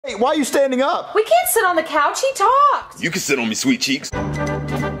Hey, why are you standing up? We can't sit on the couch. He talked. You can sit on me, sweet cheeks.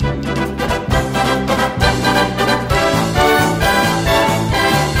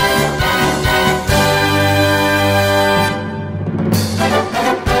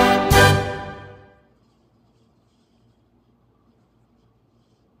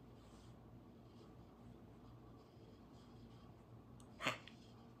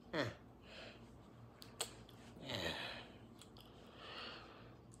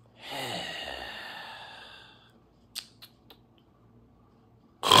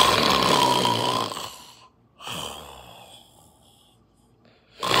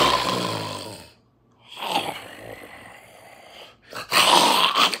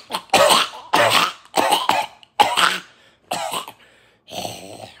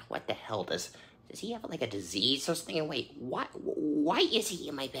 What the hell does he have like a disease or something? Wait, why is he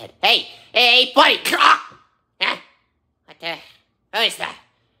in my bed? Hey, buddy! Ah! Huh? What the? Who is that?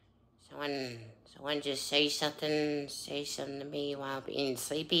 Someone just say something to me while being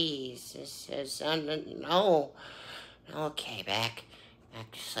sleepy. No. Okay, back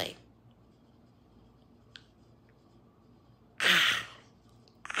to sleep.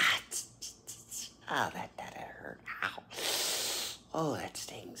 Oh, that hurt. Ow. Oh, that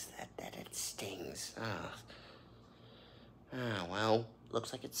stings. That it stings. Oh, well,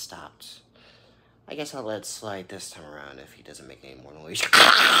 looks like it stopped. I guess I'll let it slide this time around if he doesn't make any more noise.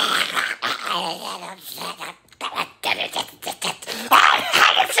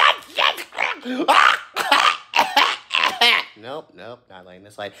 Nope, not letting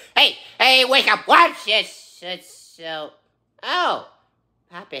this slide. Hey, wake up! Watch this. Oh.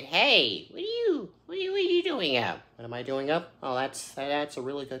 Pop it. Hey, what are you doing up? What am I doing up? Oh, that's a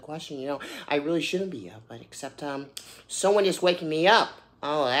really good question. You know, I really shouldn't be up, but except someone is waking me up.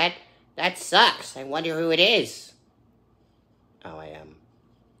 Oh, that sucks. I wonder who it is. Oh, I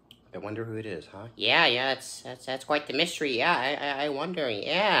wonder who it is, huh? Yeah. That's quite the mystery. Yeah, I wonder.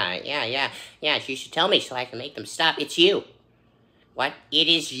 Yeah. You should tell me so I can make them stop. It's you. What? It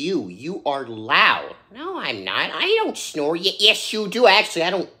is you. You are loud. No, I'm not. I don't snore. Yes, you do. Actually, I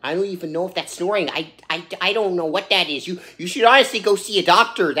don't even know if that's snoring. I don't know what that is. You should honestly go see a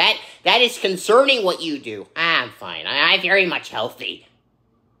doctor. That is concerning what you do. I'm fine. I'm very much healthy.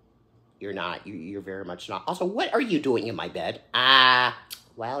 You're not. You're very much not. Also, what are you doing in my bed?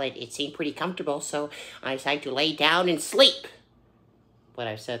 Well, it seemed pretty comfortable, so I decided to lay down and sleep. But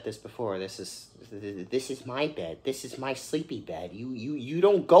I've said this before. This is my bed. This is my sleepy bed. You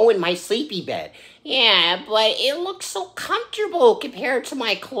don't go in my sleepy bed. Yeah, but it looks so comfortable compared to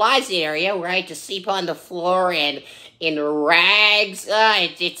my closet area where I had to sleep on the floor and in rags.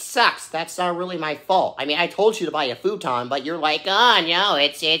 It sucks. That's not really my fault. I mean, I told you to buy a futon, but you're like, oh no,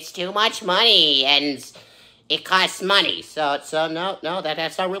 it's too much money and it costs money. So no,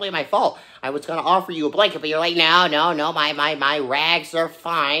 that's not really my fault. I was gonna offer you a blanket, but you're like, no, my rags are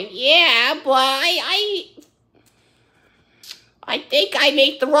fine. Yeah, but I think I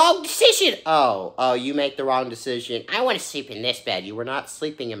made the wrong decision. Oh, you make the wrong decision. I want to sleep in this bed. You were not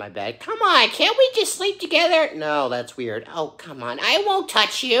sleeping in my bed. Come on, can't we just sleep together? No, that's weird. Oh, come on, I won't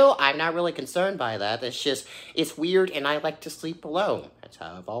touch you. I'm not really concerned by that. It's weird, and I like to sleep alone. That's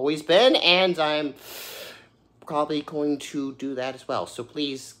how I've always been, and I'm probably going to do that as well. So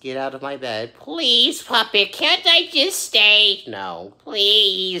please get out of my bed. Please, puppet, can't I just stay? No,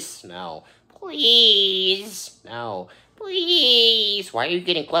 please. No, please. No, please. Why are you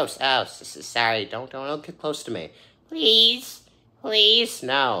getting close? Oh, sorry. Don't get close to me. Please.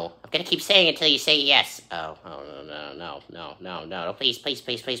 No. I'm gonna keep saying it until you say yes. Oh, no. Please.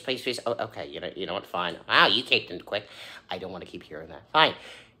 Oh, okay, you know what? Fine. Wow, you kicked in quick. I don't want to keep hearing that. Fine.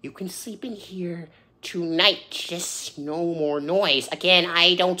 You can sleep in here tonight, just no more noise. Again,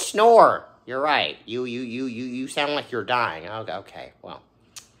 I don't snore. You're right. You sound like you're dying. Okay, well,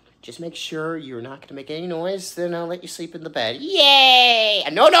 just make sure you're not going to make any noise, then I'll let you sleep in the bed. Yay!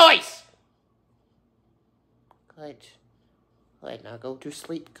 And no noise! Good. Now go to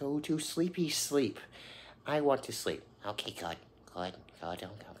sleep. Go to sleepy sleep. I want to sleep. Okay, good. Okay.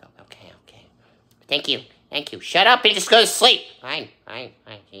 Thank you. Shut up and just go to sleep. Fine,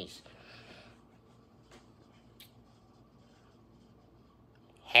 jeez.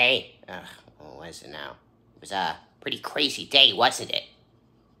 Hey, what is it now? It was a pretty crazy day, wasn't it?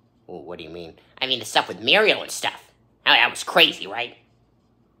 Well, what do you mean? I mean, the stuff with Muriel and stuff. I mean, that was crazy, right?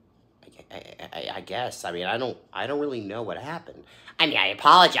 I guess. I mean, I don't really know what happened. I mean, I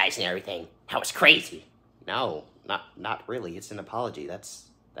apologize and everything. That was crazy. No, not really. It's an apology. That's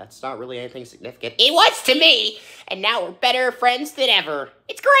not really anything significant. It was to me, and now we're better friends than ever.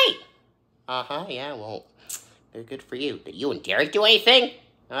 It's great. Yeah, well, they're good for you. Did you and Derek do anything?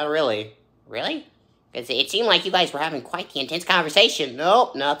 not really. Really? Because it seemed like you guys were having quite the intense conversation.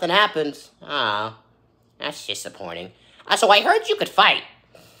 Nope, nothing happened. Ah, that's disappointing. So I heard you could fight.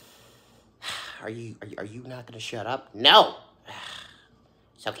 Are you not gonna shut up? No.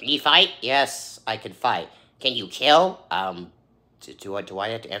 So can you fight? Yes, I can fight. Can you kill? Do I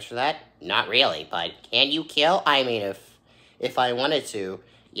have to answer that? Not really, but can you kill? I mean, if I wanted to,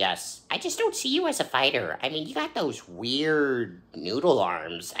 yes. I just don't see you as a fighter. I mean, you got those weird noodle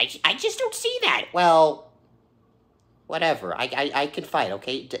arms. I just don't see that. Well, whatever. I can fight,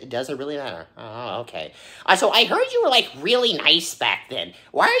 okay? It doesn't really matter. Oh, okay. So I heard you were, like, really nice back then.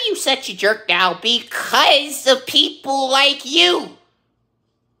 Why are you such a jerk now? Because of people like you.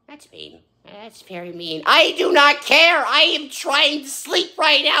 That's mean. That's very mean. I do not care. I am trying to sleep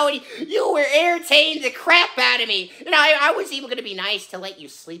right now, and you were irritating the crap out of me. And I was even going to be nice to let you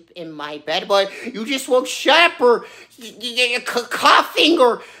sleep in my bed, but you just won't shut up or coughing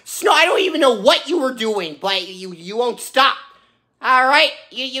or snow. I don't even know what you were doing, but you won't stop. All right?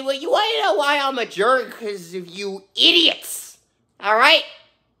 You want to know why I'm a jerk? Because of you idiots. All right?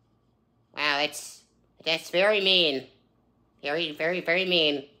 Wow, that's very mean. Very, very, very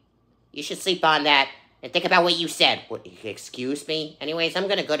mean. You should sleep on that and think about what you said. What, excuse me? Anyways, I'm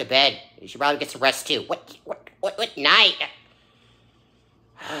gonna go to bed. You should probably get some rest too. What night?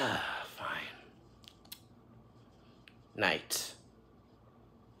 Fine. Night.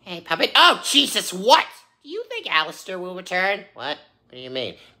 Hey, puppet. Oh, Jesus, what? Do you think Alistair will return? What? What do you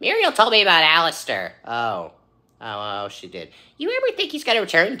mean? Muriel told me about Alistair. Oh, she did. You ever think he's gonna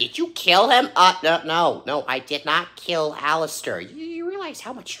return? Did you kill him? No, I did not kill Alistair. You realize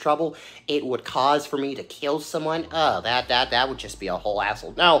how much trouble it would cause for me to kill someone? Oh, that would just be a whole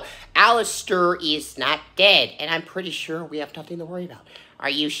hassle. No, Alistair is not dead, and I'm pretty sure we have nothing to worry about. Are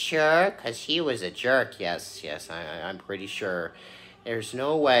you sure? Because he was a jerk. Yes, I'm pretty sure. There's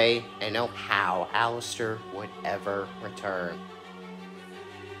no way and no how Alistair would ever return.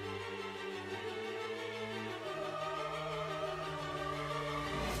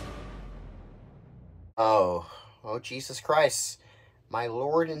 Oh, Jesus Christ, my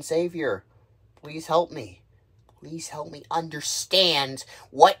Lord and Savior, please help me. Please help me understand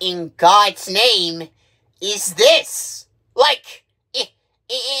what in God's name is this? Like, am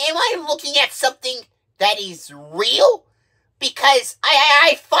I looking at something that is real? Because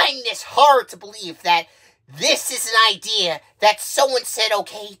I find this hard to believe that this is an idea that someone said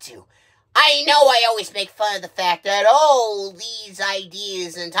okay to. I know I always make fun of the fact that, oh, these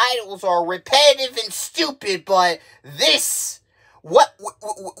ideas and titles are repetitive and stupid, but this, what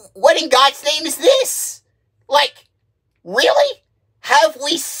in God's name is this? Like, really? Have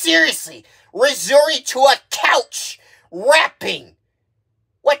we seriously resorted to a couch rapping?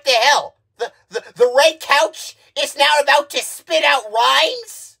 What the hell? The red couch is now about to spit out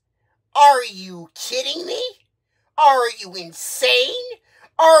rhymes? Are you kidding me? Are you insane?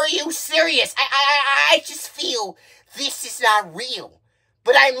 Are you serious? I just feel this is not real.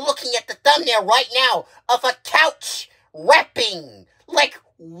 But I'm looking at the thumbnail right now of a couch rapping. Like,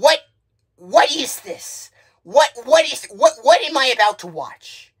 what is this? What am I about to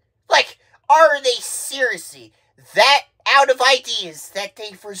watch? Like, are they seriously that out of ideas that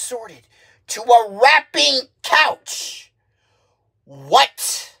they've resorted to a rapping couch?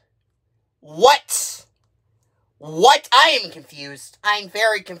 What? I am confused. I'm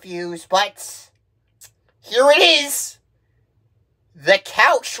very confused, but here it is. The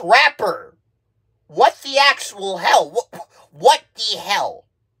couch rapper. What the actual hell? What the hell?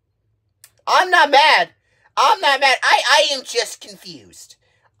 I'm not mad. I am just confused.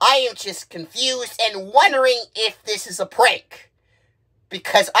 I am just confused and wondering if this is a prank.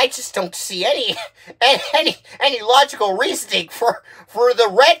 Because I just don't see any logical reasoning for the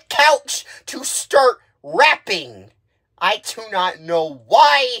red couch to start rapping. I do not know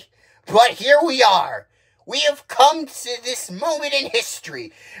why, but here we are. We have come to this moment in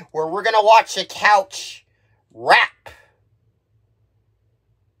history where we're gonna watch a couch rap.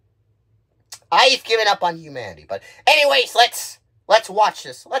 I've given up on humanity, but anyways, let's watch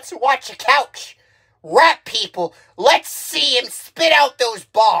this. Let's watch a couch rap, people. Let's see him spit out those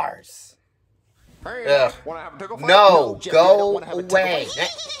bars. No, go away.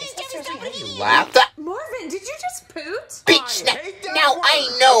 You laughed. Marvin, did you just poop? poot? Bitch, now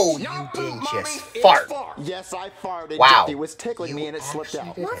I know you didn't just fart. Yes, I farted. Wow. Jeffy was tickling me and it slipped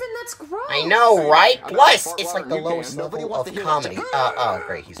out. Marvin, that's gross. I know, right? I'm Plus, not it's fart like the water, you lowest can. Nobody level wants of to hear comedy. that. Oh,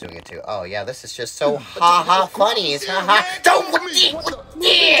 great, he's doing it too. Oh, yeah, this is just so ha-ha funny. It's ha-ha. Don't, what the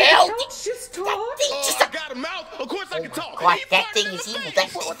hell? Couch just talk. That thing just I got a mouth. Of course I can talk. God, that thing is evil.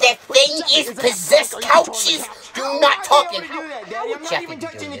 That thing is possessed. Couches do not talk in how Jeffy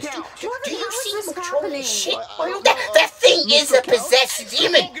doing this? Do you see him controlling shit? That thing is a possessed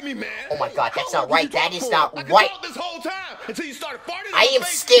demon. Oh my God, that's not right. That is not right. I am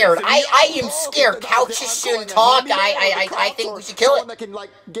scared. I am scared. Couches shouldn't talk. I think we should kill it. That can, like,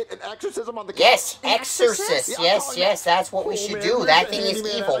 get an exorcism on the couch. Yes, exorcist. Yes, that's what we should do. That thing is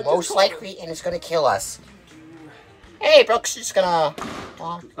evil, most likely, and it's gonna kill us. Hey, Brooks, just gonna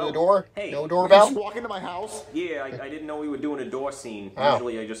lock the door. Hey. No You doorbell. just walk into my house. Yeah, I didn't know we were doing a door scene. Oh.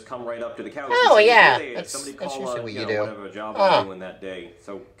 Usually I just come right up to the couch. Oh, and say, yeah. "Hey, That's somebody usually call what you you know, do. whatever job Oh. I'm doing that day.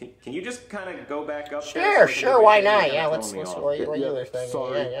 So can you just kind of go back up there? Sure, why not? Yeah, let's throw me off. regular thing.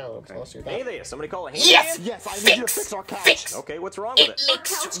 Sorry. Yeah, let's do Hey that. there, somebody call a hand. Yes, Yes, I need you to fix our couch. fix. Okay, what's wrong with It it?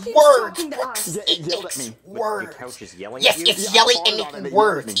 makes couch keeps words, talking to Brooks. us. Yeah, It it yelled makes at me. Your words. couch is yelling Yes, at you? it's Yeah, yelling I and farted on it, making it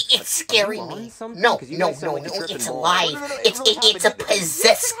words. yelled at me. It's scaring on me. something? No, 'Cause you guys sound like you're it's tripping a balls. lie. No, It's a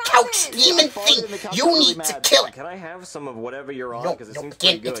possessed couch demon thing. You need to kill it. Can I have some of whatever you're on? No, Because it seems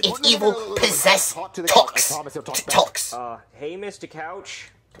again, pretty good. it's evil, possessed, talks. Talks. Hey, Mr.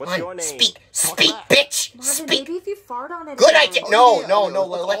 Couch. What's Come your on, name? speak, bitch, Marvin, speak. maybe if you fart on it. Good again. idea. No, yeah,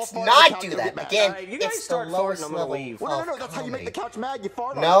 let's all not farting do the that. couch, Again, you guys it's the start farting, lowest I'm gonna level leave. Well, no, of that's how you make the comedy. couch mad. You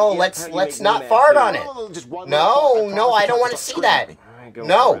fart on No, it. let's how you let's make not me fart mad, on too. it. No, just one No, little no, fart. I don't want to see that.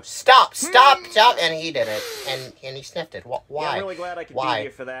 No, stop, and he did it, and he sniffed it. Yeah, Why? I'm really glad I could be Why?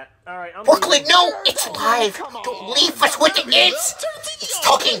 here for that. All right, I'm Brooklyn, leaving. no, it's live. Don't leave us with the it's. It's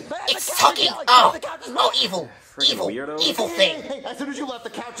talking. It's talking. Oh, evil, evil, weirdo. evil thing. Hey, as soon as you left the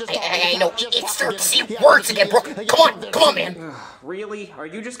couch, just I know. It starts to see words again, Brooke. Come on, man. Really? Are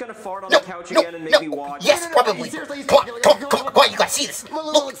you just gonna fart on No, the couch no, again and make me no. watch? Yes, probably. Seriously, Come on. You gotta see this.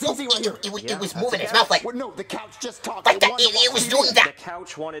 Look, see right here. it was moving its mouth like No, the couch just talked. that. wanted to It watch was TV. doing The that.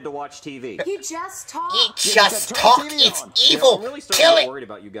 couch wanted to watch TV. He just talked. It just talked. It's I'm evil. really starting Kill to get it. worried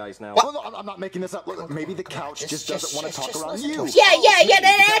about you guys now. Well, no, I'm not making this up. Look, maybe the couch just doesn't want to talk around listen to you. it. Yeah. The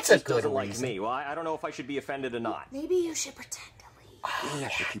That's a couch good doesn't like reason. me. Well, I don't know if I should be offended or not. Maybe you should pretend to leave.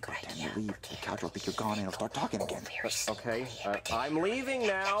 Yes, if you pretend to leave, the couch will think you're gone and it'll start talking again. Okay, I'm leaving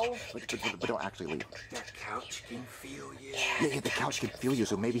now. But don't actually leave. That couch can feel you. Yeah, the couch can feel you,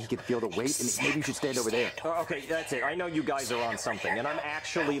 so maybe he can feel the weight, and maybe you should stand over there. Okay, that's it. I know you guys are on something, and I'm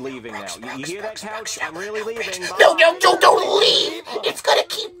actually leaving now. You hear that, couch? I'm really leaving. Bye. No, don't leave. It's gonna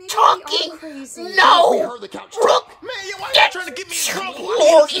keep Maybe we talking. are crazy. We No, heard the couch. Brooke. Man, why you Get trying to get me in trouble?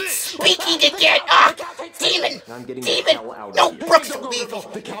 Lord, it's speaking again. Demon. I'm getting the Demon. hell out No, of here. Brooks, don't leave.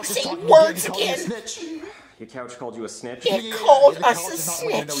 The couch is Say talking words again. He called me a again. snitch. Your couch called you a snitch? It called the us couch a is not letting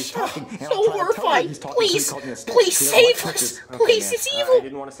me know he's snitch. talking, and I'm So trying to tell you horrifying. he's talking, so he Please, called me a snitch. please He doesn't like save us. snitches. Okay, Please, man. it's I evil.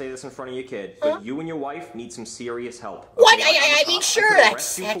 didn't want to say this in front of your kid, but you and your wife need some serious help. What? Okay, I I'm mean, a cop. sure, I could that's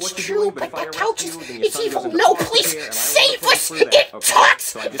arrest you for what you're true, doing, but if I the arrest couch you, is then your it's son evil. goes into No, foster please care, and I save don't us. put you through that, It okay? talks.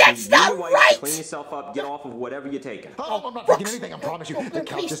 So I just That's need you and not your wife to right. clean yourself up, get off of whatever you're taking. Oh, I'm not taking anything, I promise you. The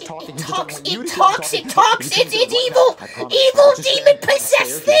couch is talking. He just doesn't want you to It keep talks. talking. It talks. If you It's keep doing it evil. right now, I promise. Evil Just stand demon upstairs, possessed he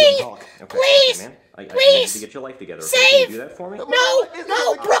doesn't thing. talk. Okay, Please. man. I need Please. to get your life together. Okay? Save. Can you do that for me?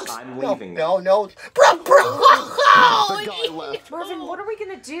 No, Brooks. I'm leaving now. No, Brooke. The guy left. Marvin, what are we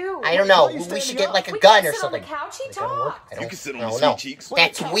gonna do? I don't know. Why are you We should standing get up? like a We gun can or sit something. on the couch. He Is that gonna work? talked. I You can sit on don't your know. sweet cheeks.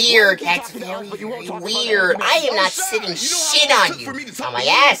 That's Wait, weird. you That's talking to us, very, but you won't very talk about weird. it. I am not Shy. sitting You know how shit long it on took for me you. to talk On my to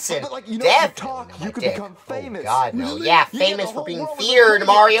you? ass and But, like, you know, if you definitely talk, on my you could dick. become famous. Oh God, no. Really? Yeah, You get famous the for whole being world with feared, a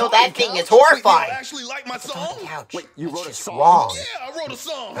Mario. talking That thing couch. is Wait, you horrifying. actually like my On song? the couch. Wait, you It's wrote a just song? wrong. Yeah, I wrote a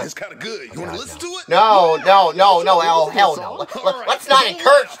song. That's kind of good. You want to listen to it? No. Oh, hell no. Let's not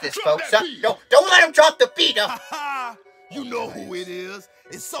encourage this, folks. Don't let him drop the beat. Ha! You know who it is.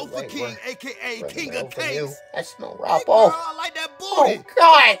 It's Sofa Wait, King, a.k.a. King of Kings. That's no Hey, rap. girl, Oh, I like that booty. oh,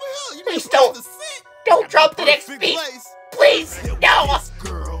 God. Well, you Please need a place don't. to sit. Don't Got drop the the next perfect beat. place. Please. Here with No. this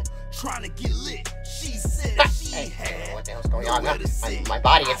girl trying to get lit. She said she Hey, had what the hell's going on? nowhere to sit. My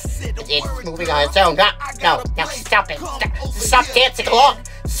body I is said, "Don't it's worry, moving girl. on its own. No, I got a place. stop it. Come Stop over dancing here. along.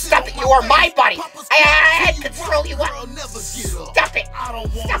 Stop it. You are my body. Papa's I got control you. Girl, never get up. Stop it. I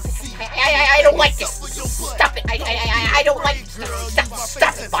don't want Stop to it. see. I don't like this. Suffer your butt. Stop it. I don't like this.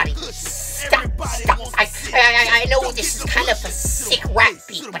 Stop it, buddy. Stop. I know this is kind of a sick rap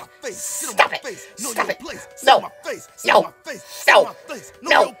beat, but stop it. Stop it. No.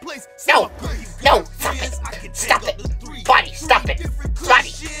 Stop it. Body, stop it.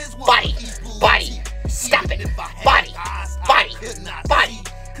 Body. Stop it. Body.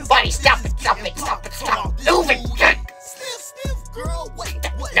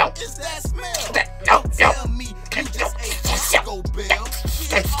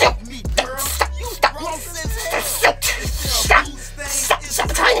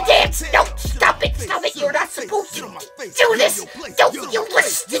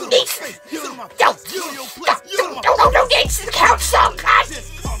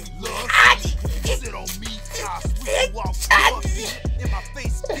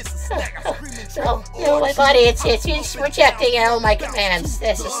 my body, it's rejecting all my commands.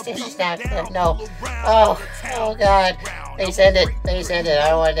 This is not good. No. Oh God. Please end it. Please end it. I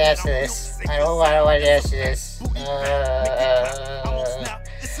don't want to dance to this. I don't want to dance to this.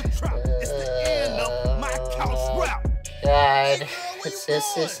 God. Is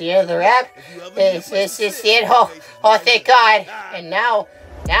this the end of the rap? Is this the end? Oh, thank God. And now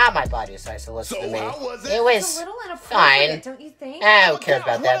my body decides to listen to me. It was fine. Don't you think? Who cares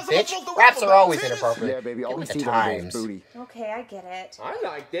about that, bitch? Raps are always inappropriate. Yeah, baby, Give me always the see times. those booty. Okay, I get it. I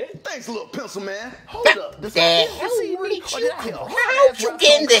liked it. Thanks, little pencil man. Hold up. The hell how'd you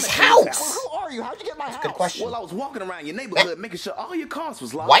get in this house? Who are you? How'd you get my house? Good question. Well, I was walking around your neighborhood making sure all your cars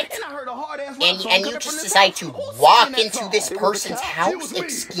was locked. What? And I heard a hard-ass rap And song you coming just from this decide house. to Who's walk singing that into song? this It was person's the couch. house? It was me.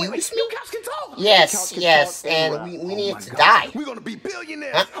 Excuse Wait, me? your couch can talk. Yes, and we need to die. We're gonna be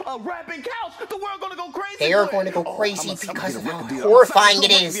billionaires. Huh? A rapping couch. The world gonna go crazy. They are for going to it. go Oh, crazy I'm because of gonna how get a record deal. horrifying I'm it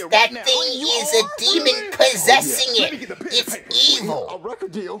gonna is. get a That record now. thing You is a are? demon Really? possessing Oh, yeah. Let me it. get the pen and It's paper. A evil.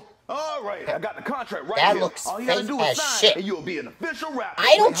 record deal? All right, I got the contract right That here. looks All you gotta fake do as is sign, shit. and you'll be an official rapper.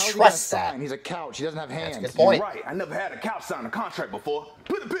 I don't How's he trust gonna that. sign? He's a couch. He doesn't have hands. That's a good point. Right, I never had a couch sign a contract before.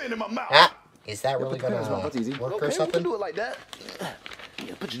 Put the pen in my mouth. Huh? Is that really put the pen in his mouth. gonna That's easy. work Okay, or we can something? do it like that.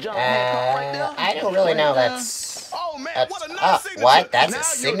 Yeah, put your John Hancock right there. I don't really know. Right That's Oh man, that's- what a nice signature. what? That's a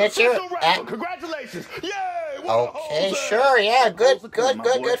Now you're an signature? official rapper. Congratulations. Yay! What a okay. whole Sure, yeah, good for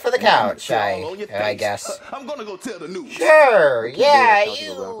the couch. All on your I face. guess. I'm gonna go tell the news. Sure, yeah, couch is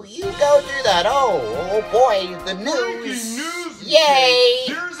a rapper. you go do that. Oh boy, the news. Yay!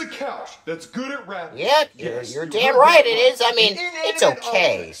 There's a couch that's good at rapping. Yep, Yes, you're you damn heard right that it right. is. I mean, it's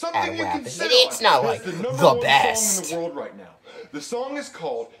okay Something at you can rapping. sit It's on. not That's like the number the one best. song in the world right now. The song is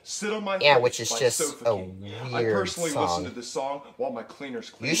called "Sit on My Yeah, Face" which is by just Sofa a King. weird I personally song. listen to this song while my cleaners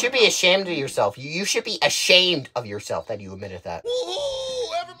clean. You should my be house. ashamed of yourself. You should be ashamed of yourself that you admitted that.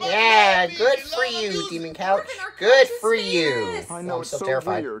 Woo-hoo, everybody Yeah, love me. good for Love you, music. Demon Couch. in our Good couch's for face. you. I know, I'm it's so so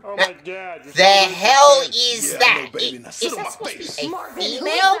terrified. weird. Oh my God. The hell is Yeah, I that? know, baby. Now sit Is on that my supposed to be face. a Marvin, who is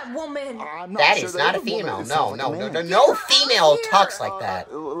female? that woman? I'm That sure is that not a woman. female. It No, sounds like no, a no, man. no, no female here. talks like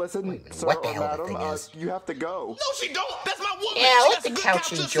that. Listen, sir what the or hell that madam, thing is. you have to go. No, she don't. That's my woman. Yeah, She let got the some good couch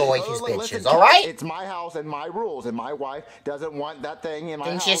couches. enjoy his Listen, bitches, alright? It's my house and my rules, and my wife doesn't want that thing in my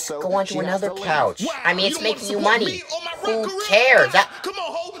Then house. just so go on she to has another to leave. couch. Wow, I mean, it's you don't making wanna you support money. me on my Who rap career? cares? Come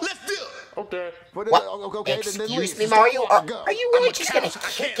on, ho, let's do it. Okay. What? What? Okay, then Excuse leave. me, Just Mario? don't Are, wanna go. are you I'm really a just gonna couch. I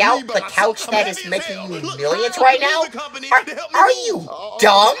kick can't out leave by the myself. couch I'm that heavy is as making hell. you Look, millions hire a right now? moving company to help me Are move. you Oh,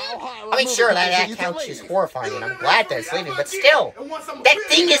 dumb? oh, I mean, sure, you that can couch is leave. horrifying, and I'm glad that it's leaving, but still, that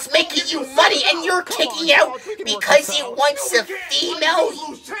thing is making you money, and you're kicking out because it wants a female?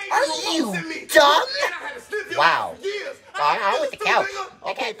 Are you dumb? Wow. I'm with the couch.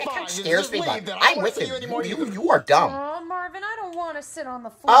 Okay, That fine, couch just scares me, leave but then. I don't I'm wanna with see you anymore you. either. You are dumb. Oh, Marvin, I don't want to sit on the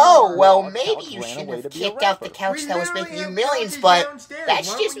floor. Oh, well, Our maybe couch you ran shouldn't away have to be a kicked out the rapper. couch that was literally making you have millions, couches but downstairs. that's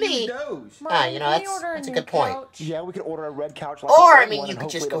Why just don't we me. use those? Marvin, you know, can we that's- order that's a new good point. couch? Yeah, we could order a red couch. Like Or, the I mean, one, you and could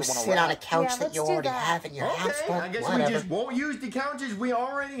just hopefully go they wanna sit on a rap. couch Yeah, that let's you do already that. have in your house, Okay, but I guess whatever. we just won't use the couches we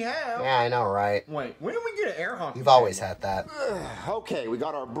already have. Yeah, I know, right? Wait, when did we get an air hockey? You've always had that. Okay, we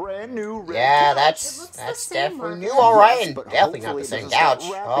got our brand new red Yeah, couch. It looks the that's same, definitely Marvin. new, all right, Yes, and but definitely not hopefully the it same doesn't start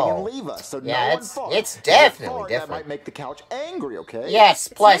couch. rapping and Oh, leave us, so yeah, no one it's farts. it's If you definitely fart, That different. might make the couch angry. Okay. Yes,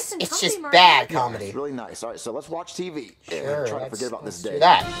 plus nice and it's comfy, just Marvin. bad Yeah, comedy. it's really nice. All right, so let's watch TV. Sure, Try to forget about this let's day. do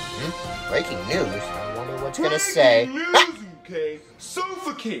that. Breaking news. I wonder what's gonna say. Breaking news, okay?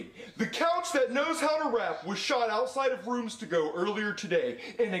 Sofa King, the couch that knows how to rap, was shot outside of Rooms to Go earlier today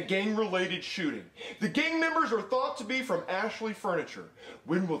in a gang-related shooting. The gang members are thought to be from Ashley Furniture.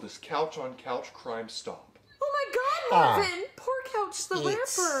 When will this couch-on-couch crime stop? Oh my God, Marvin! Poor Couch the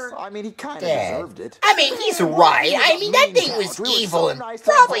It's- rapper. I mean, he kind of Dead. deserved it. I mean, he's right. I mean, that thing was evil and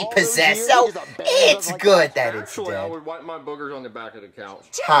probably possessed, so it's good that it's Actually, I dead. would wipe my boogers on the back of the couch.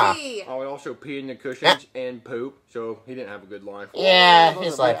 Huh. Jeffy! I would also pee in the cushions and poop, so he didn't have a good life. Yeah, Those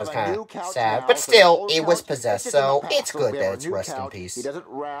his are- we life have was a kind new of couch sad, now, but so still, the old it was couch, possessed, just in the so past. it's good we have that a it's new rest in couch. peace. He doesn't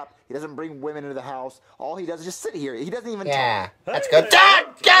rap. He doesn't bring women into the house. All he does is just sit here. He doesn't even Yeah, talk. that's good. God,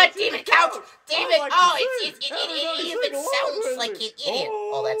 damn it, couch! Damn it! Oh, it even sounds like an idiot.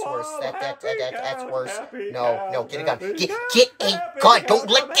 Oh, that's worse. That's worse. No, get a gun. Get a gun. Don't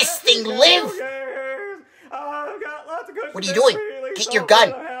let this thing live. What are you doing? Get your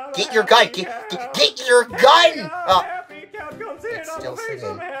gun. Get your gun. Get your gun. Oh, it's still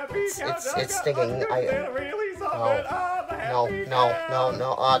singing. It's stinging. No.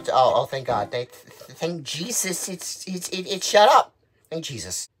 Oh, thank God. Thank Jesus. It shut up. Thank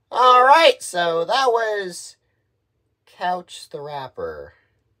Jesus. All right, so that was Couch the Rapper.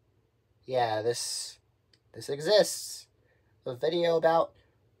 Yeah, this exists. A video about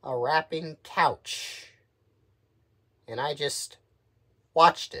a rapping couch. and I just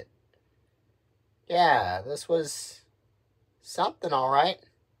watched it. Yeah, this was something, alright.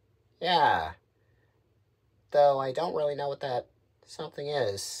 Yeah. Though I don't really know what that something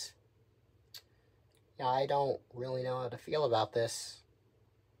is. Yeah, I don't really know how to feel about this.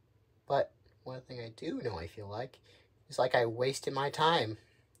 But one thing I do know I feel like is like I wasted my time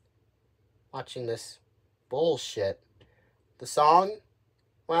watching this bullshit. The song,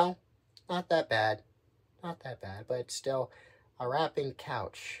 well, not that bad. Not that bad, but it's still a rapping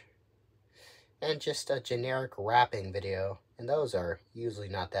couch. And just a generic rapping video. And those are usually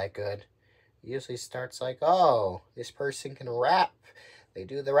not that good. It usually starts like, oh, this person can rap. They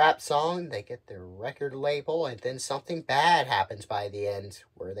do the rap song, they get their record label, and then something bad happens by the end,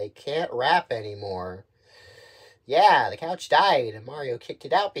 where they can't rap anymore. Yeah, the couch died, and Mario kicked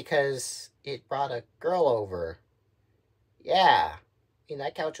it out because it brought a girl over. Yeah, I mean,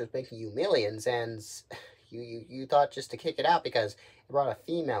 that couch was making you millions, and you thought just to kick it out because it brought a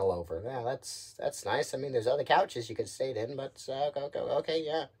female over. Yeah, that's nice. I mean, there's other couches you could stay in, but okay,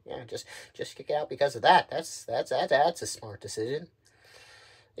 yeah, just kick it out because of that. That's a smart decision.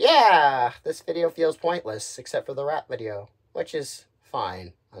 Yeah, this video feels pointless except for the rap video, which is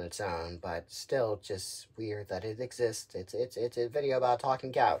fine on its own, but still just weird that it exists. It's a video about a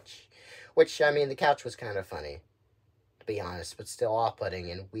talking couch, which, I mean, the couch was kind of funny, to be honest, but still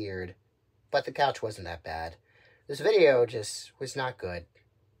off-putting and weird. But the couch wasn't that bad. This video just was not good,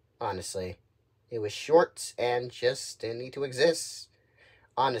 honestly. It was short and just didn't need to exist.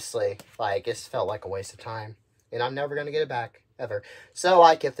 Honestly, like, it felt like a waste of time. And I'm never going to get it back, ever. So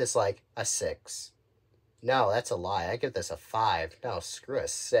I give this, like, a 6. No, that's a lie. I give this a 5. No, screw a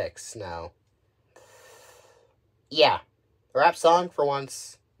 6. No. Yeah. The rap song, for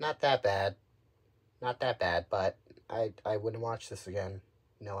once, not that bad. Not that bad, but I wouldn't watch this again.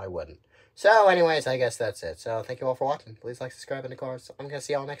 No, I wouldn't. So, anyways, I guess that's it. So, thank you all for watching. Please like, subscribe, and of course, I'm gonna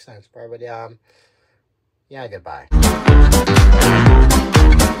see y'all next time. So, everybody, yeah, goodbye.